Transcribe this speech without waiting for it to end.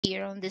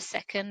here on the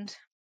second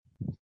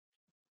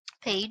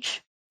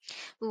page,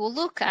 we will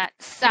look at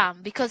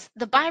some, because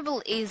the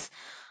Bible is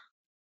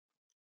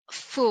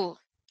full,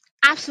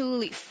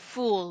 absolutely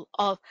full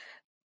of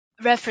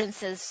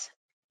references,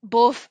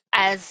 both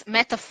as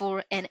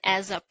metaphor and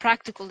as a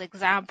practical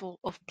example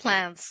of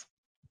plans.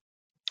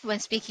 When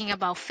speaking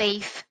about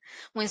faith,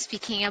 when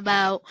speaking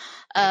about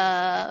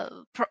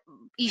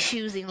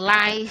issues in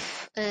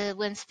life,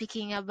 when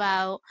speaking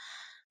about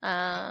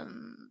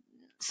um,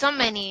 so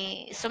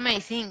many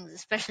things,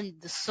 especially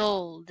the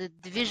soul, the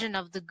division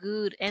of the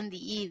good and the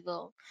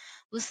evil.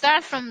 We'll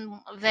start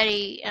from a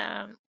very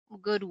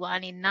good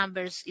one in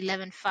Numbers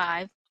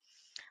 11:5.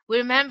 We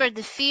remember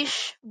the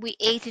fish we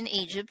ate in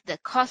Egypt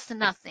that cost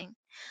nothing,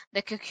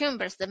 the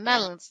cucumbers, the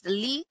melons, the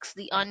leeks,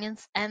 the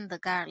onions, and the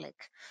garlic.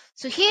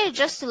 So here,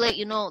 just to let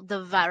you know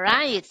the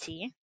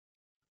variety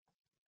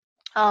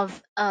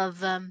of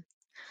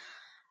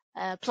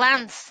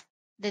plants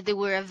that they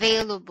were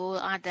available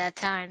at that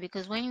time,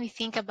 because when we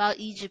think about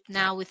Egypt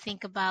now, we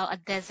think about a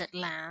desert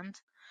land.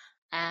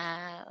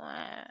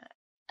 Uh,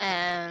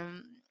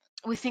 um,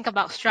 we think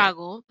about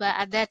struggle, but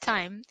at that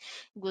time,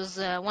 it was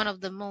one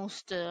of the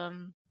most uh,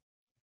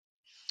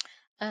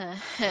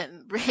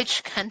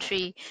 rich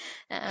country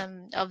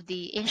of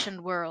the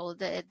ancient world.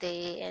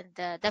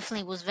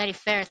 Definitely was very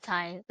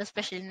fertile,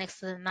 especially next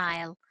to the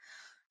Nile.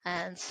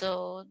 And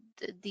so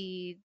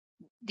the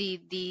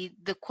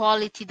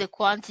quality, the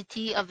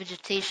quantity of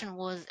vegetation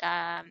was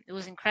it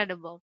was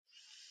incredible.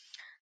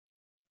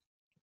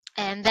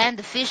 And then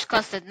the fish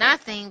costed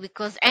nothing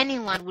because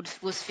anyone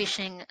was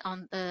fishing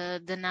on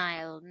the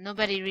Nile.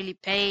 Nobody really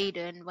paid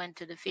and went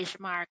to the fish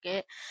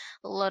market.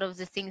 A lot of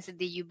the things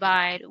that you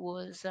buy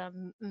was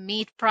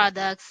meat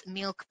products,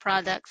 milk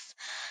products,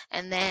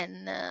 and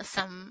then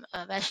some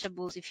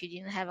vegetables if you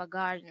didn't have a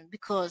garden.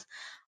 Because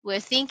we're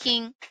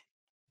thinking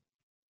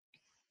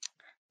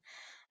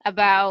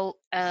about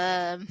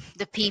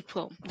the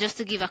people, just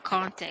to give a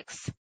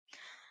context.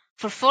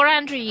 For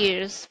 400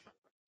 years,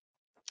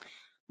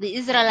 the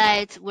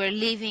Israelites were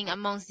living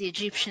amongst the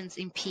Egyptians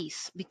in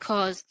peace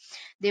because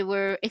they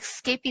were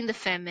escaping the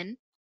famine,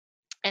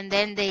 and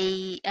then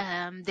they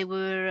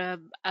were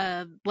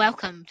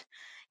welcomed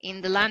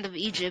in the land of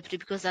Egypt,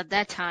 because at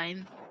that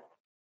time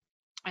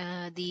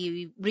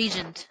the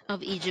regent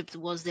of Egypt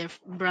was their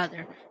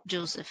brother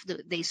Joseph.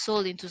 They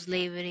sold into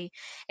slavery,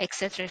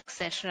 etc.,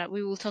 etc.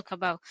 We will talk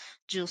about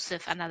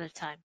Joseph another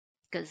time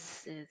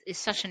because it's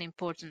such an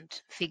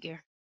important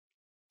figure.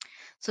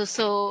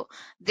 So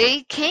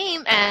they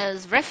came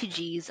as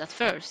refugees at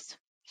first,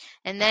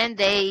 and then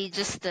they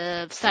just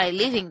started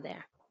living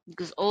there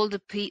because all the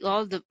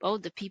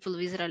people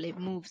of Israel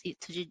moved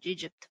to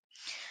Egypt.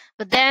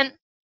 But then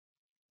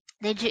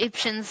the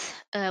Egyptians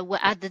were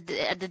at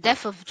the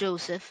death of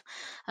Joseph,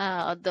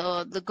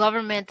 the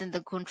government and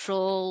the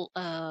control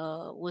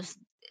was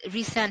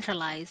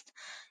re-centralized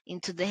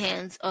into the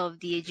hands of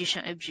the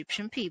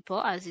Egyptian people,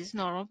 as is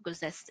normal because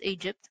that's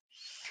Egypt.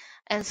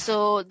 And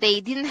so they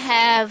didn't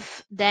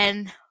have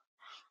then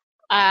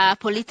a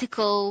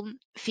political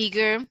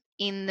figure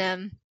in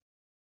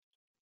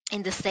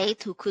the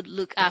state who could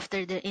look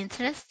after their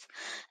interests.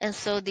 And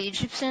so the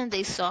Egyptians,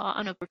 they saw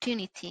an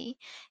opportunity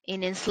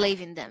in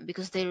enslaving them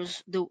because they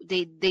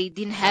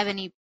didn't have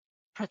any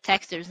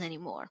protectors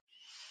anymore.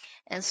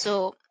 And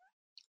so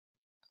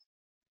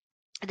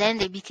then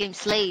they became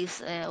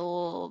slaves.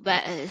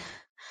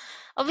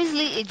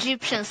 Obviously,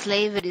 Egyptian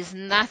slavery is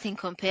nothing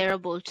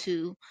comparable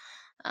to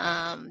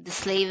the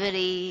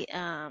slavery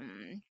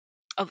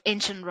of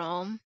ancient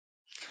Rome,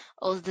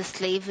 or the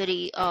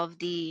slavery of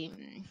the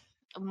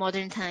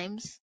modern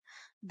times,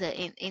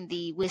 in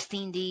the West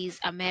Indies,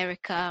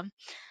 America.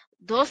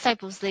 Those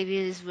type of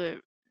slaveries were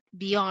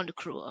beyond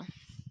cruel.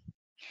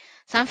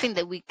 Something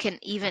that we can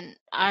even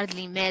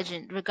hardly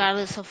imagine,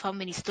 regardless of how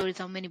many stories,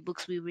 how many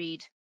books we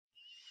read.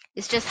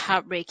 It's just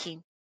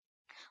heartbreaking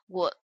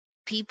what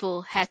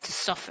people had to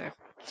suffer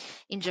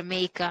in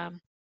Jamaica,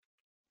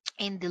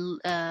 in the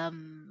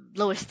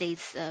lower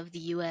states of the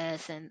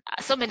US, and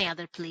so many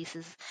other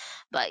places.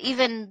 But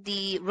even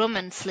the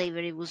Roman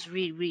slavery was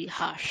really, really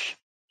harsh.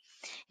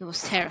 It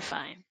was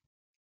terrifying.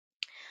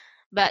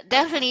 But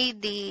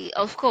definitely,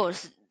 of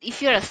course,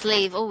 if you're a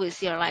slave,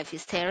 always your life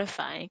is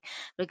terrifying.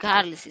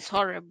 Regardless, it's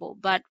horrible.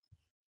 But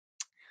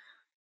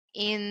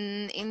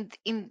in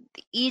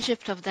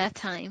Egypt of that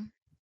time,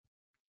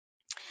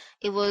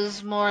 it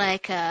was more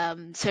like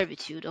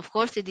servitude. Of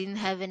course, they didn't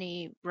have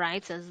any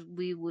rights as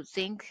we would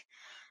think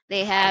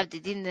they have. They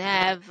didn't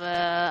have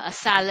a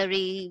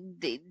salary.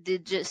 They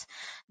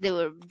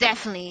were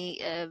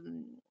definitely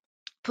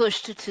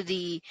pushed to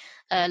the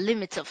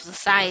limits of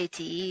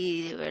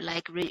society. They were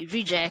like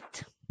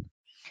reject.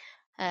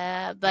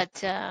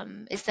 But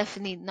it's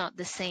definitely not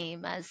the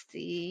same as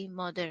the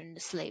modern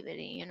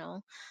slavery,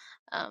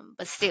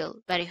 but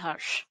still very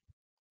harsh.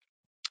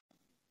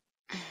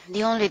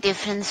 The only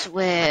difference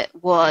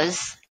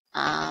was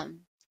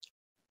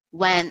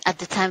when at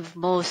the time of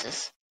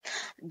Moses,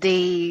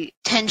 the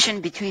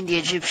tension between the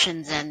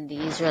Egyptians and the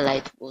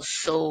Israelites was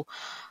so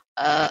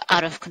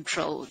out of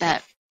control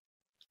that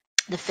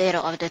the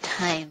Pharaoh of the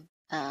time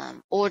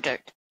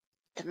ordered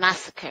the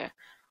massacre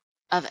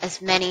of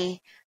as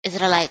many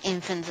Israelite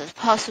infants as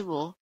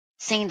possible,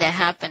 thing that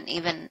happened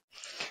even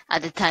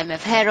at the time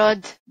of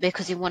Herod,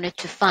 because he wanted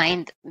to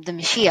find the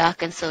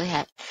Mashiach, and so he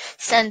had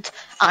sent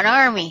an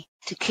army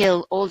to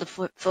kill all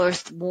the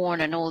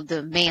firstborn and all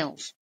the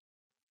males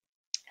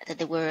that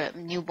they were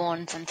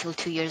newborns until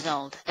 2 years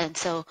old. And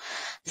so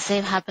the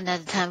same happened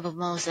at the time of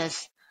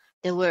Moses.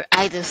 They were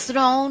either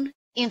thrown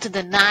into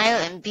the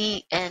Nile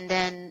and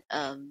then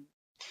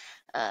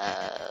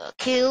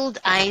killed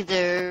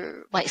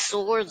either by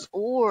swords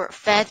or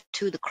fed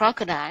to the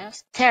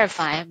crocodiles.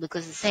 Terrifying,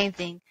 because the same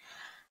thing,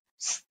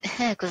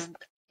 because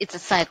it's a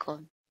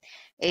cycle.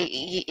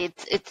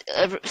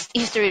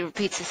 History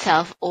repeats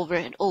itself over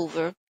and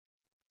over.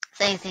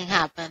 Same thing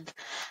happened.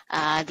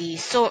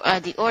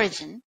 The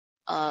origin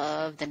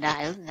of the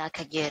Nile,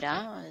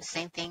 Nakagera,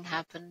 same thing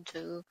happened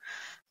to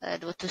the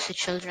Watusi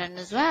children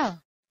as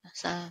well.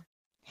 So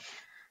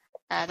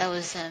that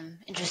was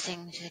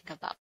interesting to think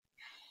about.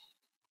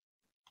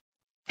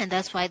 And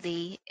that's why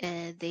they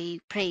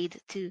prayed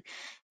to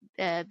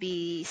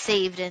be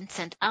saved and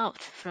sent out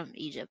from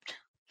Egypt.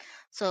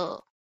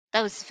 So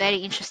that was very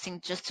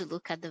interesting just to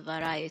look at the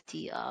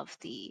variety of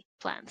the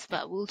plants.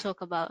 But we'll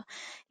talk about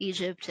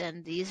Egypt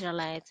and the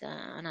Israelites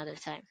another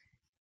time.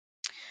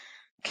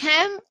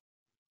 Can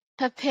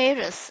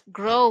papyrus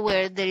grow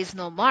where there is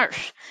no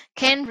marsh?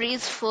 Can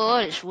reeds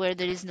flourish where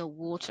there is no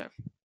water?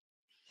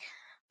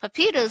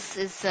 Papyrus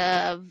is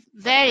a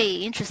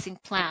very interesting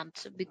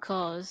plant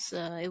because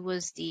it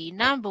was the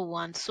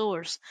 #1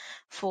 source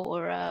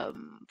for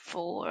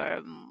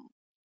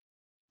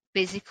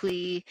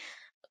basically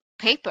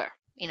paper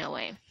in a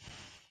way.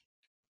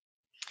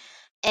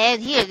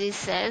 And here this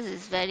says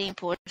it's very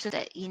important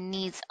that it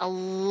needs a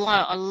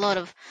lot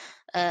of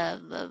uh,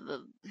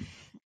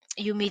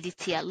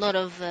 humidity, a lot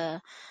of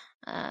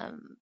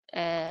um,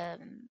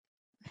 um,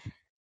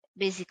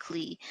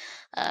 basically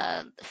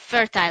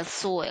fertile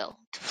soil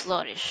to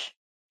flourish.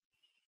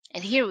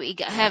 And here we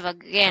have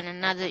again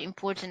another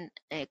important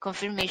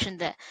confirmation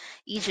that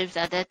Egypt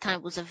at that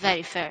time was a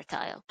very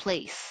fertile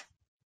place.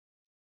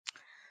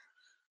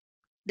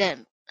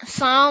 Then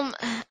Psalm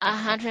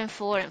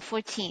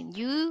 104:14,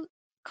 you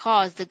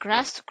cause the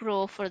grass to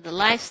grow for the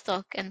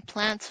livestock and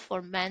plants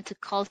for man to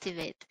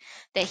cultivate,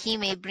 that he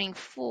may bring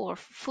forth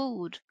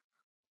food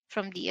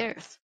from the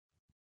earth.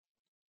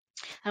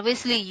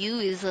 Obviously, you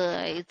is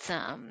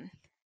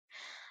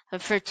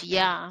referred to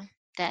Yah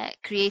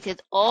that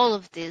created all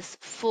of this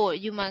for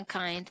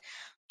humankind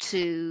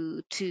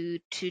to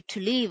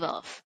live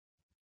off.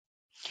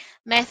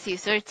 Matthew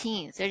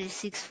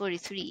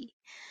 13:36-43.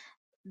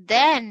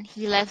 Then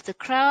he left the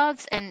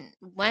crowds and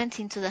went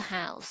into the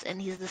house, and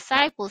his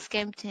disciples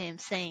came to him,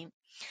 saying,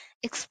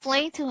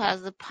 explain to us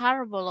the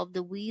parable of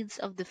the weeds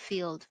of the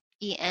field.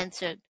 He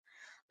answered,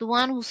 the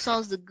one who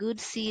sows the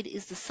good seed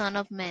is the Son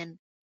of Man.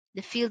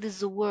 The field is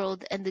the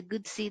world, and the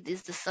good seed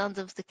is the sons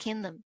of the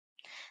kingdom.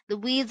 The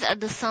weeds are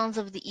the sons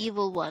of the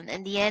evil one,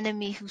 and the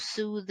enemy who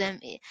sow them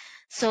is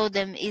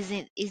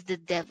the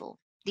devil.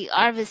 The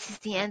harvest is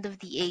the end of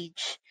the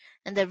age,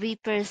 and the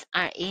reapers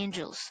are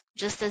angels.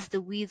 Just as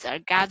the weeds are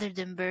gathered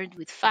and burned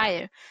with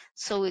fire,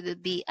 so it will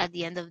be at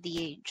the end of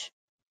the age.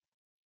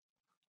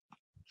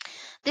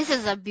 This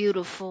is a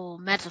beautiful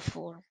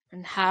metaphor,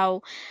 and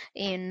how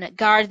in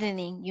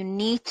gardening you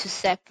need to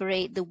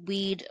separate the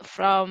weed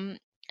from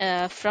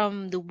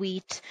the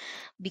wheat,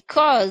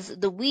 because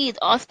the weed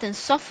often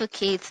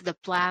suffocates the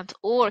plant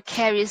or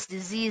carries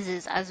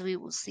diseases, as we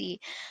will see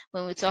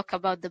when we talk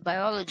about the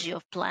biology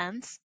of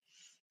plants.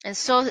 And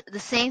so the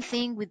same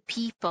thing with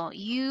people.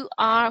 You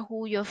are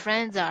who your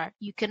friends are.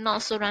 You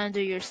cannot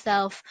surrender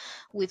yourself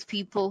with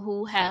people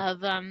who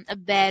have a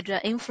bad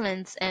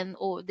influence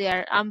or they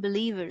are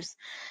unbelievers,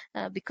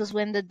 because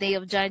when the day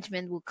of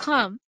judgment will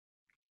come,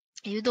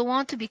 you don't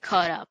want to be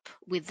caught up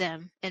with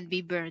them and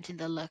be burnt in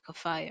the lake of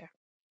fire.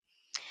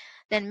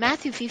 Then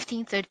Matthew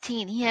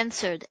 15:13, he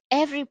answered,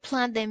 every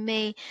plant that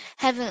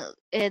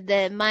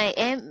my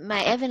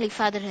heavenly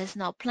Father has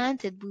not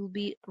planted will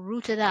be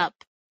rooted up.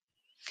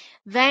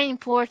 Very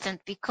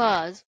important,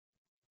 because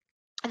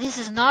this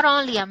is not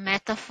only a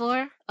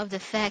metaphor of the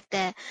fact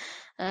that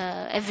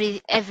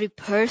every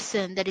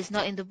person that is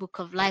not in the book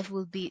of life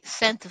will be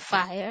sent to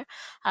fire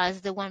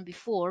as the one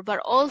before, but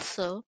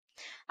also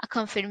a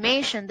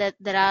confirmation that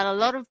there are a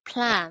lot of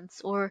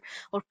plants or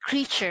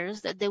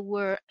creatures that they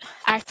were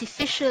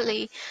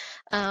artificially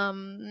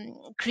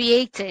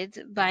created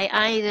by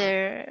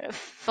either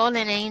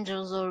fallen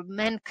angels or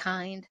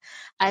mankind,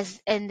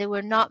 and they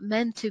were not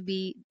meant to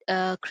be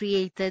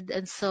created,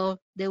 and so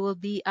they will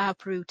be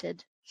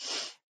uprooted.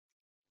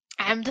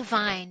 I am the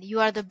vine,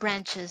 you are the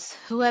branches.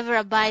 Whoever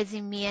abides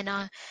in me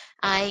and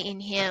I in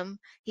him,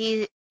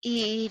 it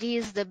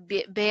is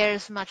that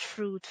bears much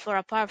fruit, for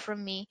apart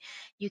from me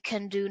you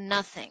can do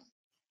nothing.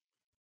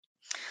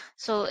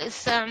 So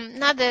it's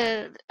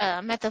another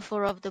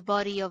metaphor of the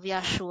body of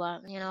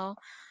Yeshua,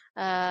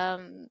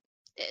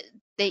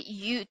 that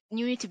you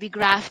need to be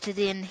grafted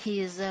in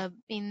his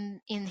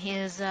in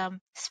his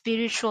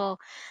spiritual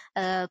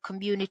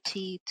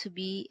community to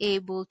be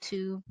able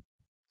to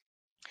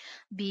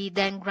be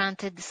then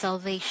granted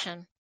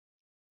salvation.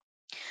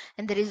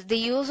 And they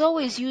use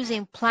always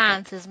using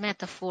plants as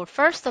metaphor.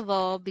 First of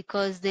all,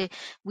 because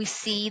we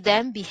see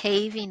them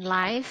behave in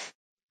life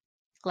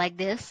like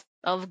this,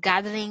 of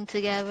gathering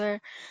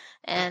together,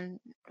 and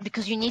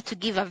because you need to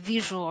give a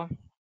visual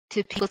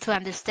to people to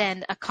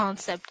understand a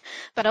concept,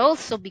 but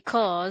also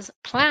because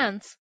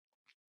plants,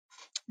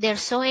 they're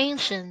so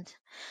ancient,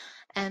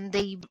 and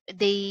they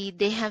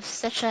have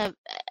such a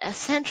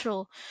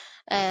central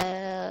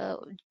uh,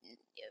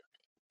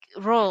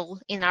 role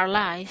in our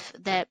life,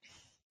 that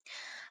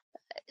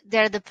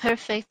they're the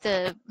perfect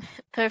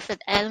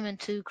element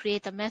to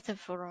create a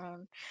metaphor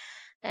on.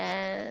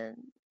 And,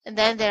 and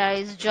then there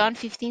is John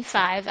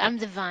 15:5. I'm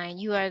the vine,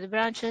 you are the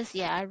branches.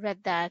 Yeah, I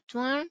read that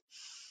one.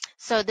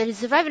 So there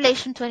is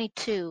Revelation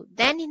 22.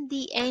 Then in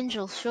the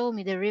angel showed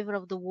me the river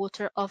of the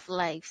water of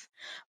life,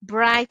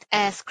 bright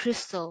as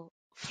crystal,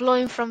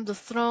 flowing from the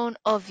throne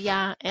of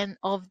Yah and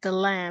of the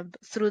Lamb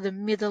through the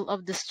middle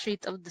of the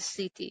street of the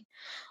city.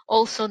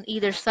 Also on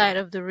either side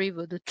of the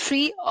river, the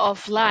tree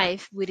of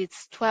life with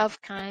its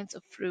 12 kinds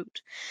of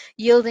fruit,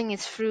 yielding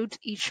its fruit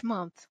each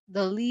month.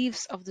 The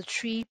leaves of the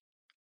tree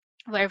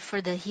were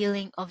for the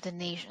healing of the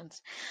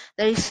nations.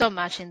 There is so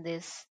much in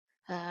this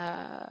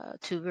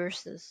two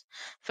verses.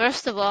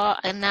 First of all,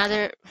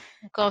 another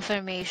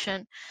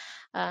confirmation,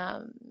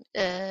 um,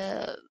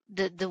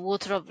 the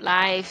water of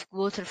life,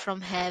 water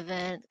from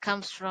heaven,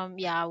 comes from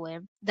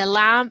Yahweh. The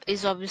lamb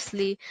is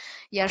obviously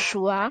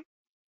Yeshua,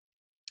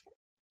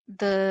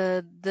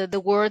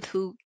 the word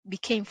who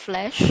became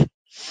flesh.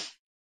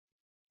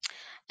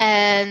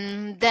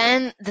 And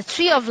then the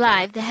tree of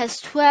life that has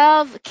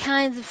 12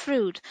 kinds of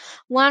fruit,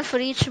 one for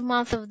each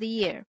month of the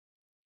year.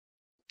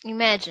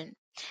 Imagine.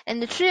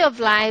 And the tree of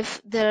life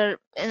there,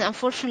 and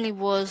unfortunately,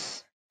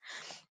 was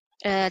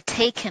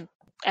taken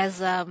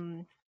as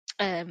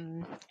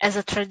as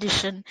a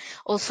tradition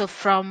also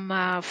from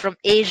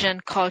Asian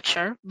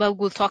culture, but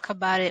we'll talk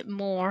about it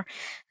more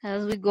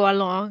as we go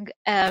along.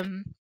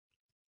 And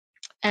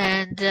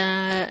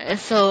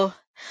so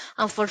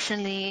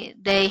unfortunately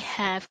they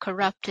have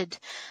corrupted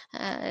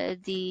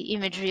the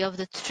imagery of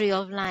the tree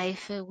of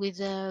life with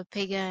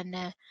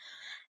pagan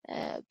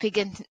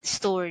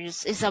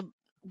stories. Is a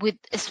with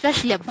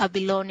especially a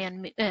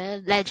Babylonian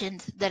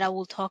legend that I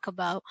will talk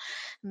about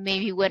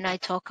maybe when I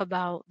talk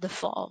about the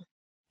fall.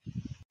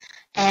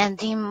 And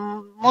the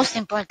most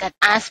important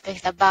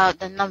aspect about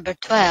the number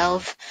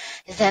 12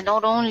 is that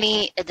not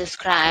only it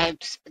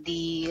describes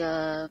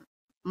the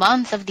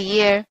months of the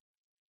year,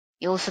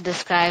 it also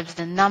describes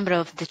the number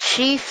of the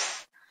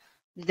chiefs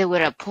that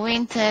were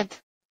appointed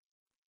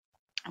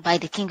by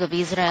the king of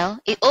Israel.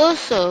 It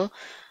also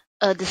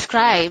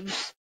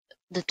describes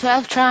the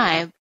 12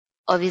 tribe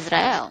of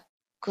Israel,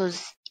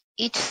 because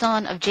each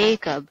son of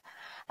Jacob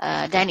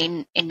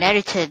then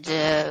inherited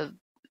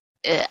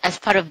as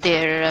part of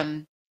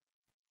their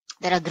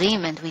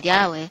agreement with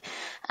Yahweh,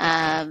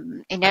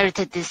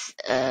 inherited this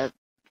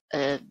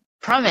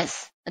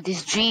promise,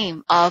 this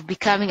dream of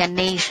becoming a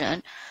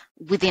nation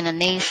within a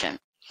nation.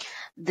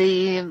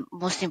 The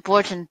most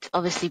important,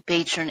 obviously,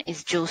 patron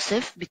is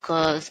Joseph,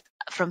 because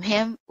from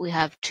him we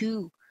have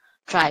two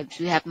tribes.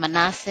 We have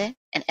Manasseh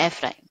and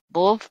Ephraim.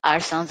 Both are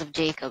sons of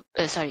Jacob.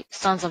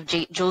 Sons of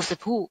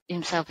Joseph, who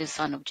himself is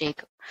son of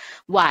Jacob.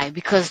 Why?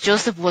 Because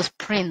Joseph was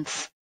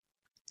prince,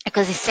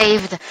 because he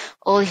saved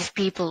all his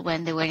people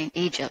when they were in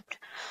Egypt.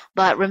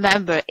 But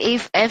remember,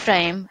 if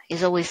Ephraim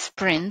is always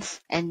prince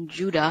and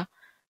Judah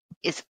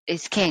is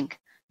king.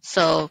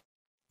 So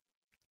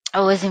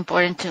always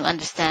important to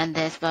understand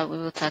this, but we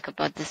will talk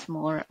about this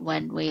more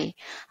when we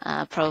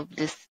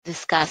probably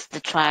discuss the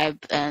tribe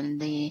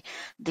and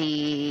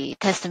the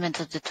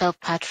testament of the 12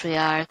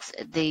 patriarchs,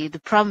 the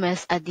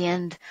promise at the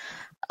end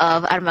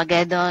of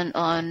Armageddon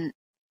on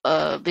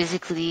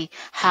basically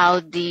how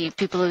the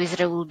people of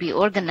Israel will be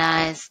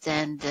organized,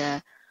 and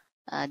the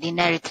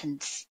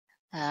inheritance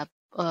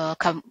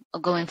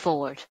going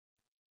forward.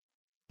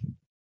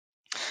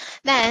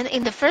 Then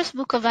in the first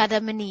book of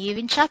Adam and Eve,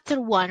 in chapter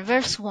 1,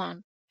 verse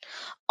 1,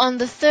 on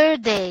the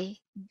third day,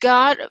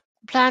 God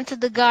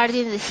planted the garden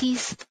in the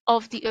east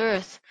of the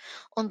earth,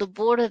 on the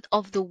border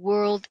of the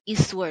world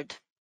eastward.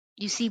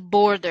 You see,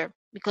 border,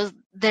 because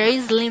there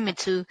is limit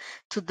to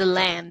the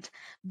land,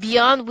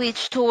 beyond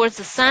which towards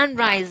the sun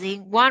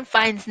rising one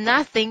finds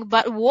nothing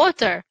but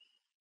water.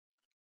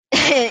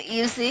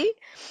 You see?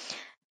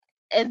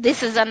 And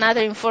this is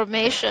another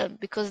information,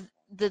 because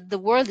the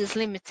world is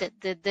limited.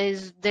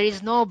 There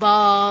is no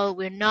ball.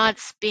 We're not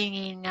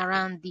spinning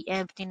around the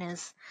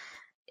emptiness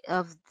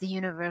of the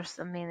universe.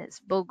 I mean, it's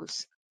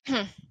bogus.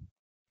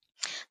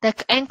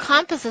 That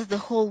encompasses the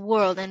whole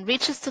world and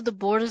reaches to the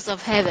borders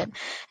of heaven,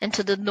 and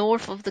to the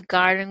north of the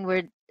garden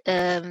where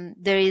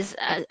there is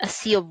a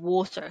sea of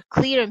water,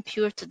 clear and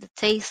pure to the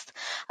taste,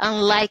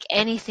 unlike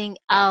anything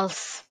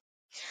else.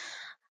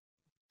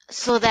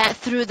 so that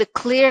through the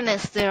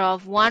clearness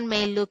thereof one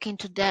may look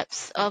into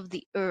depths of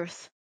the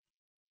earth.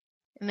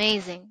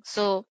 Amazing.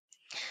 So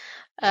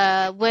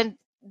when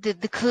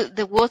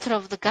the water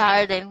of the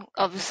garden,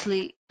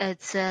 obviously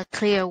it's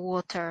clear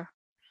water.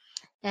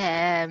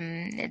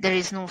 There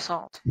is no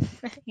salt.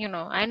 You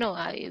know, I know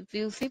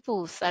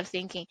people start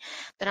thinking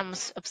that I'm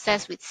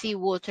obsessed with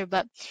seawater,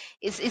 but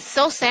it's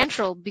so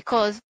central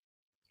because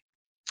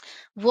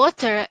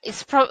water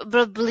is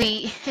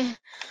probably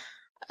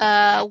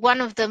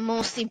one of the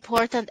most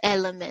important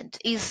elements.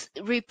 Is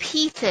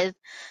repeated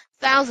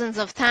thousands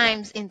of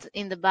times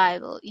in the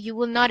Bible. You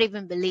will not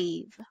even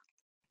believe.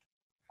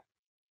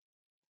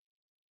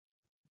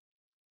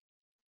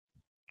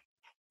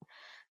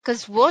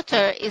 Because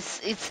water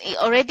it's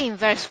already in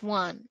verse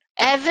 1.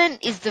 Heaven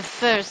is the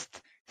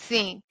first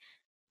thing,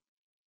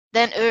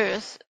 then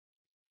earth,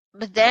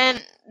 but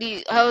then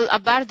you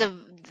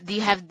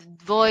have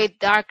void,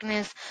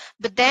 darkness,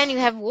 but then you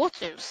have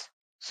waters.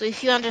 So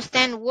if you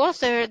understand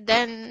water,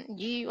 then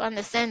you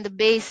understand the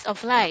base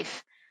of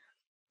life.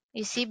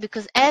 You see,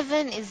 because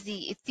heaven is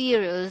the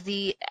ethereal,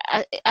 the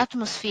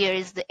atmosphere,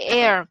 is the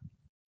air,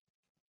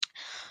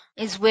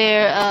 is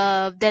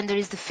where then there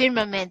is the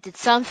firmament.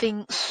 It's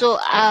something so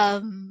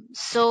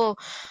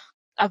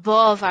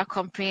above our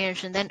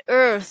comprehension. Then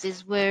earth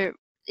is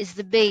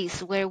the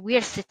base where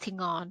we're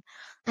sitting on,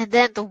 and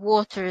then the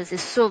waters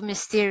is so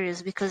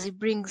mysterious because it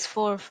brings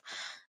forth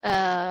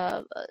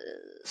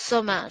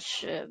so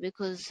much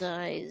because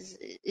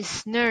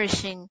it's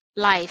nourishing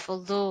life,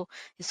 although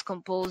it's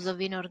composed of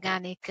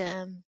inorganic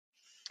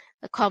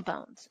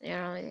compounds,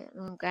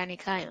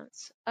 organic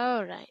ions.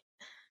 All right,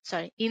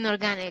 sorry,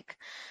 inorganic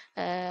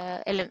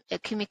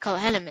chemical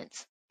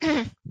elements.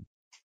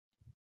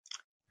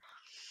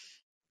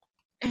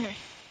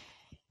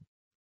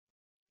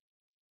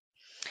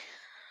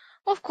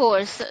 Of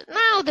course,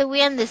 now that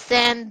we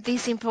understand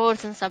this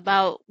importance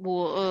about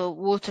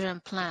water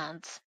and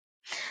plants,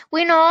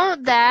 we know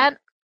that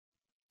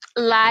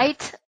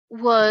light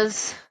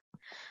was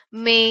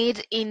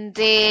made in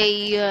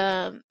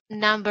day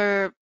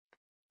number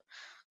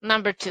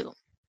 2.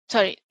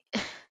 Sorry,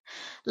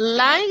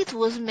 light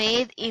was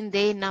made in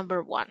day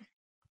number 1,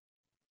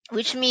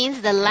 which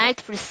means the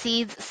light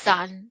precedes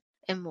sun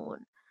and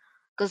moon,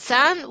 because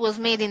sun was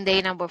made in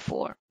day number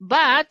 4.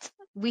 But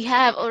we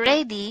have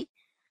already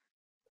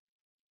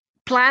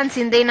plants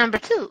in day number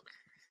 2.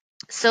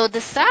 So the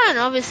sun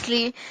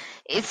obviously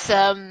it's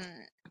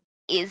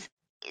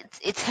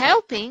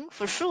helping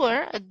for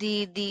sure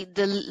the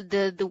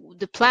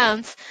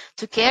plants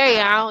to carry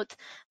out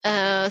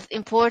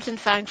important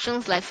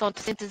functions like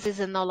photosynthesis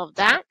and all of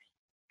that.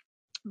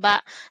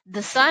 But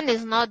the sun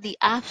is not the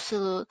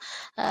absolute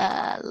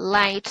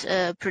light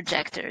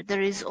projector.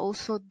 There is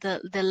also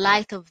the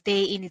light of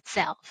day in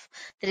itself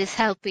that is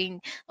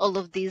helping all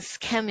of these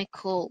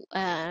chemical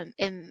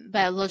and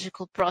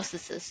biological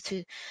processes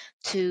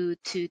to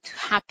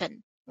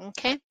happen.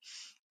 Okay,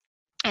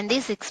 and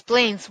this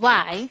explains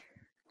why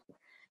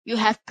you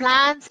have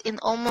plants in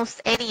almost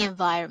any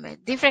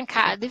environment, different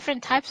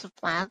types of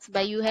plants,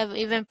 but you have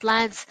even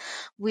plants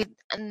with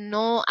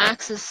no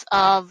access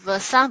of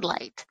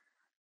sunlight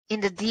in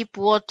the deep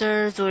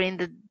waters or in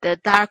the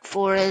dark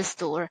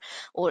forest or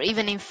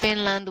even in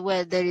Finland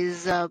where there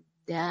is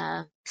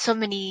so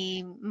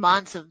many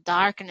months of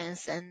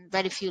darkness and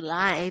very few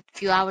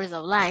hours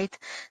of light,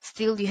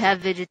 still you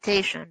have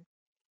vegetation.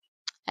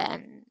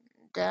 And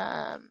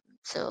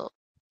so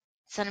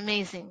it's an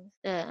amazing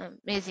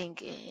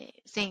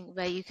thing.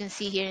 But you can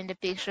see here in the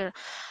picture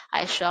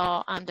I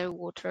saw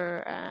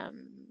underwater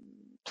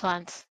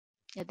plants.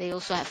 They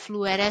also have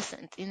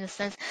fluorescent in the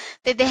sense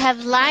that they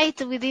have light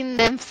within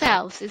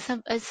themselves.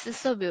 It's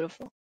so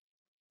beautiful.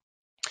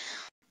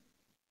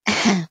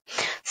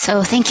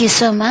 So thank you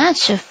so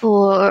much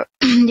for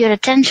your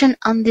attention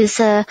on this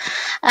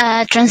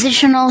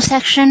transitional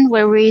section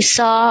where we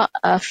saw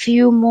a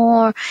few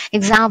more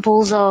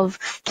examples of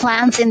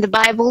plants in the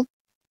Bible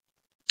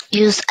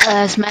used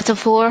as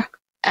metaphor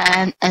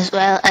and as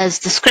well as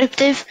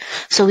descriptive,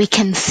 so we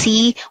can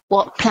see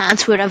what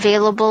plants were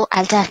available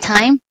at that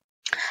time.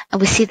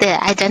 And we see they're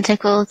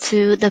identical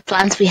to the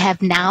plants we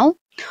have now.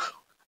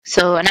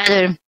 So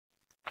another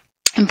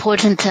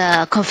important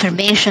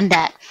confirmation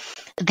that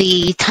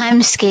the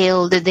time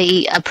scale that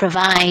they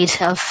provide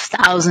of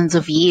thousands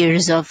of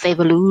years of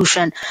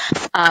evolution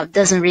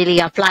doesn't really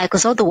apply,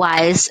 because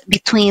otherwise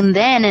between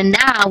then and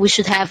now we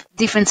should have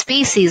different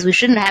species. We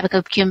shouldn't have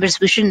cucumbers,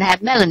 we shouldn't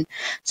have melon.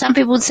 Some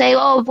people would say,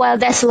 oh well,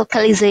 that's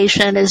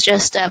localization, it's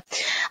just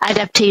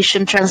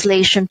adaptation,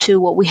 translation to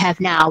what we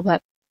have now.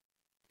 But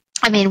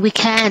I mean, we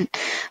can't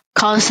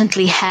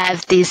constantly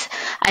have these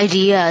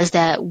ideas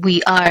that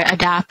we are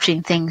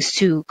adapting things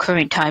to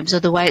current times,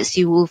 otherwise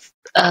you will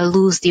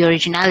lose the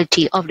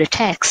originality of the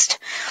text.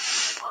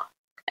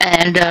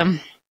 And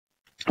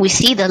we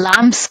see the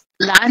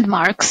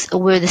landmarks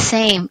were the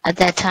same at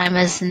that time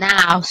as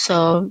now,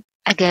 so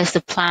I guess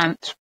the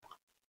plant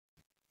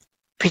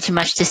pretty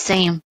much the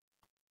same.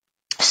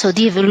 So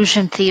the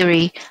evolution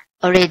theory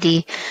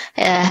already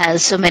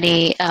has so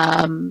many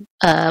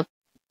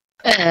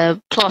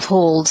plot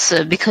holes,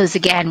 because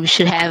again we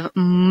should have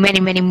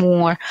many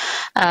more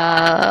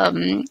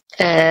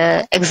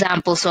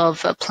examples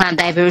of plant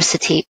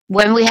diversity.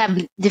 When we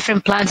have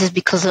different plants, it's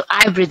because of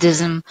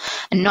hybridism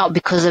and not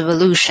because of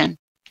evolution.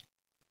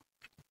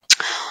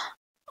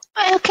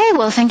 Okay,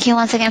 well, thank you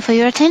once again for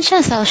your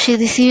attention. So I'll see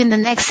you in the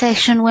next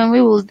section, when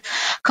we will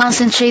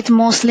concentrate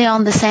mostly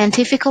on the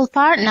scientific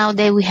part, now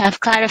that we have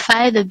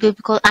clarified the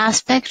biblical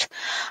aspect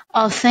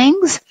of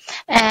things.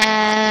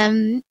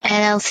 And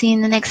I'll see you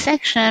in the next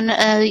section.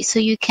 So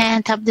you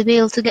can tap the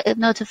bell to get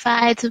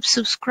notified, to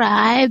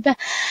subscribe.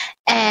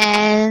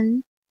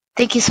 And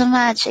thank you so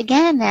much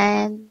again,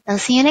 and I'll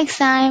see you next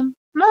time.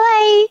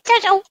 Bye. Ciao,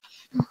 ciao.